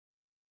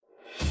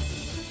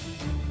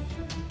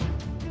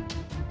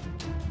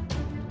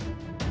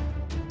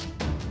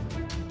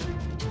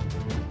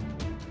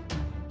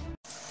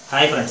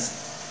Hi friends,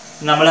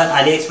 നമ്മൾ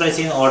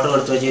അലിഎക്സ്പ്രസ്സിൽ നിന്ന് order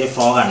കൊടുത്ത് വെച്ചൊരു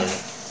ഫ്രോഗാണിത്.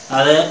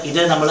 ഇത്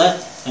നമ്മൾ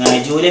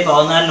ജൂലൈ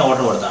 14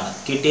 ഓർഡർ കൊടുത്താണ്.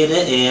 കിട്ടിയത്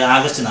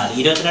ആഗസ്റ്റ് 4,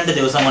 22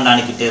 ദിവസം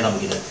കൊണ്ടാണ് കിട്ടിയത്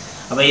നമുക്കിത്.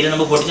 അപ്പോൾ ഇത്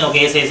നമുക്ക് പൊട്ടിച്ച്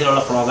നോക്കാം. ഏത്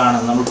സൈസിലുള്ള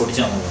ഫ്രോഗാണെന്ന് നമ്മൾ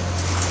പൊട്ടിച്ച് നോക്കുന്നത്.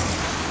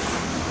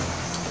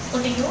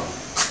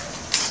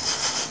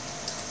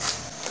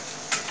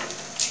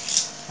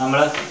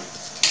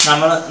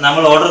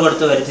 നമ്മൾ ഓർഡർ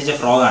കൊടുത്ത് വരുത്തിച്ച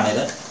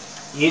ഫ്രോഗാണിത്.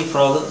 ഈ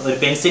ഫ്രോഗ് ഒരു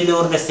പെൻസിൽ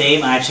ലൂറിൻ്റെ സെയിം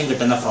ആക്ഷൻ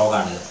കിട്ടുന്ന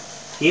ഫ്രോഗാണിത്.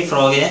 ഈ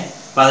ഫ്രോഗിന്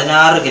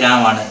 16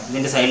 ഗ്രാമാണ്.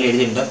 ഇതിൻ്റെ സൈഡിൽ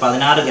എഴുതിയിട്ടുണ്ട്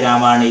 16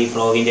 ഗ്രാമാണ് ഈ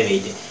ഫ്രോഗിൻ്റെ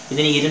വെയിറ്റ്.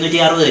 ഇതിന്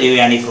 260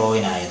 രൂപയാണ് ഈ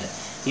ഫ്രോഗിനായത്.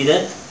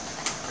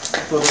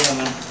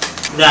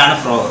 ഇതാണ്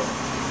ഫ്രോഗ്.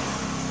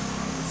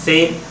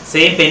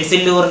 സെയിം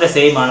പെൻസിൽ ലൂറിൻ്റെ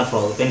സെയിം ആണ്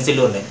ഫ്രോഗ്. പെൻസിൽ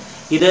ലൂറിൻ്റെ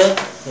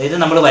ഇത്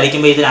നമ്മൾ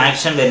വരയ്ക്കുമ്പോൾ ഇതിന്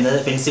ആക്ഷൻ വരുന്നത്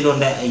പെൻസിൽ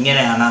ലൂറിൻ്റെ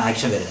ഇങ്ങനെയാണ്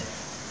ആക്ഷൻ വരുന്നത്.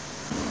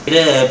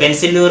 ഇത്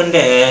പെൻസിൽ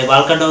ലൂറിൻ്റെ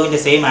വാൾക്കൺ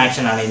ഡോഗിൻ്റെ സെയിം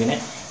ആക്ഷനാണ് ഇതിന്.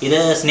 ഇത്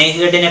സ്നേക്ക്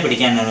ഹെഡിനെ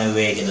പിടിക്കാനാണ്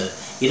ഉപയോഗിക്കുന്നത്.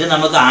 ഇത്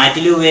നമുക്ക്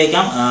ആറ്റിലും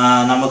ഉപയോഗിക്കാം,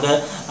 നമുക്ക്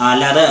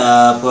അല്ലാതെ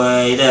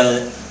ഇത്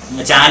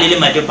ചാലിലും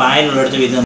മറ്റും പായലുള്ളിടത്തും ഇത്